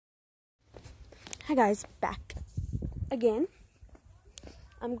Hi guys, back again.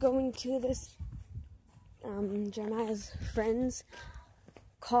 I'm going to this Jeremiah's friend's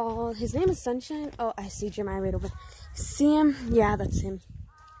call. His name is Sunshine. Oh, I see Jeremiah right over. See him? Yeah, that's him.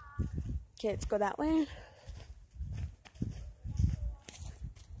 Okay, let's go that way.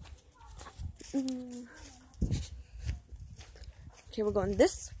 Okay, we're going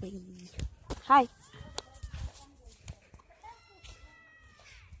this way. Hi.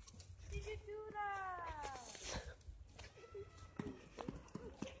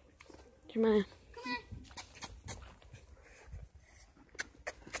 Jeremiah. Come here.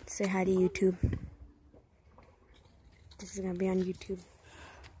 Say hi to YouTube. This is gonna be on YouTube.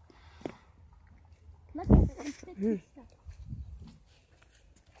 Look at it.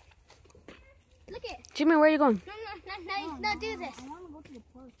 Look it. Jimmy, where are you going? No, do this. I want to go to the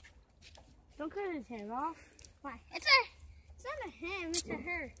park. Don't cut his hair off. Why? It's not a him, it's a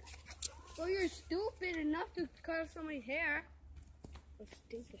her. Well, you're stupid enough to cut off somebody's hair. You're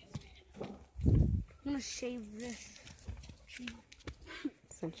stupid. I'm gonna shave this.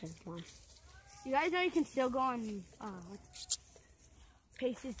 Sunshine's mom. You guys know you can still go on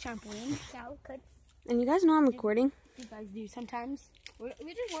Pace's trampoline. So good. And you guys know I'm recording. You guys do sometimes. We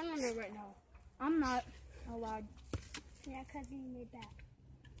just went on it right now. I'm not allowed. Yeah, because he made that.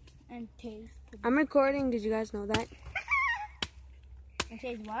 And Taze. I'm recording. Did you guys know that? And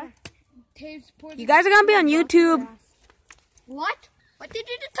Taze what? Taze poured. You guys are gonna be on YouTube. What? What did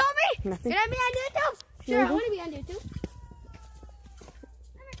you just tell me? Nothing. Can I be on YouTube? Sure, I want to be on YouTube.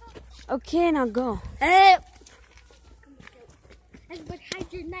 Okay, now go. Hey. But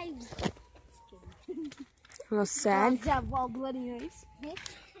hide your knives. Real sad. Does have all bloody eyes?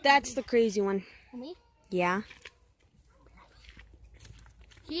 That's the crazy one. Me? Yeah.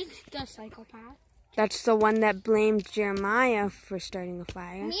 He's the psychopath. That's the one that blamed Jeremiah for starting a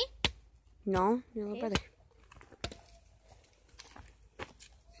fire. Me? No, your little brother.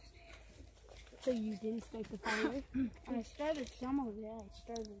 So you didn't start the fire? I started some of it. I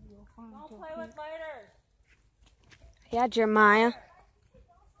started real fun. Don't play with lighters. Yeah, Jeremiah.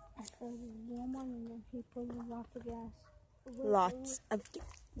 I started one and then he put lots of gas. Lots of gas.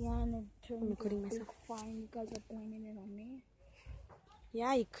 Yeah, and then turned I'm recording into a myself. big fire and you guys are blaming it on me.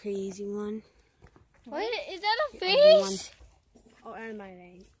 Yeah, you crazy one. What? Is that a Everyone. face? Oh, and my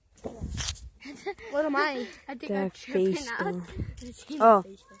name. What am I? I think The I'm tripping face out. though. Oh.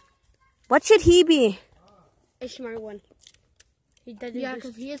 What should he be? A smart one. He doesn't. Yeah,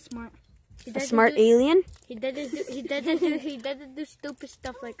 because he is smart. A smart alien? He doesn't do stupid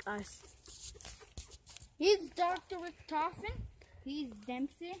stuff like us. He's Dr. Richtofen. He's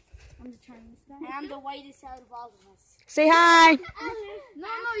Dempsey. I'm the Chinese guy. And I'm the whitest out of all of us. Say hi. No,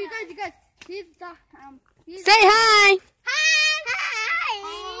 you guys. He's the Say hi.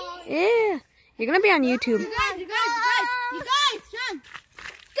 Hi. Yeah. You're gonna be on YouTube. You guys, Sean.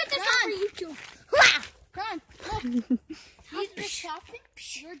 Get this on YouTube. Sean, look. He's Richtofen.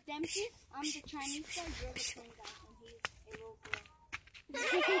 You're Dempsey. I'm the Chinese guy. You're the Chinese guy. And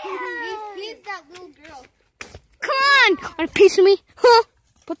he's a little girl. he's that little girl. Come on. Want a piece of me? Huh?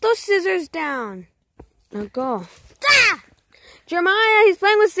 Put those scissors down. Now go. Ah! Jeremiah, he's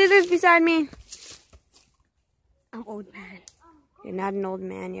playing with scissors beside me. I'm old man. You're not an old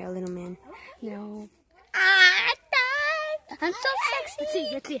man. You're a little man. No. I'm so sexy.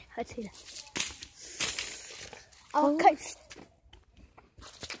 Let's see. Okay.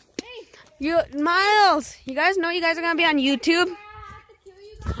 Miles, you guys know you guys are gonna be on YouTube?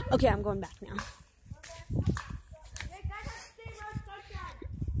 Okay, I'm going back now.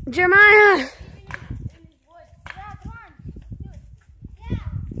 Jeremiah!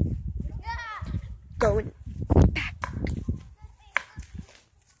 Going back.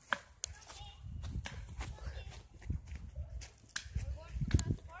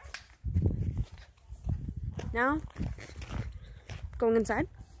 Now, going inside.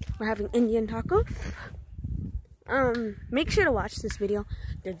 We're having Indian tacos. Make sure to watch this video.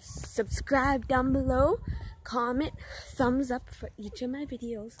 Then subscribe down below. Comment, thumbs up for each of my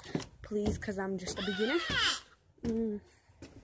videos. Please, because I'm just a beginner.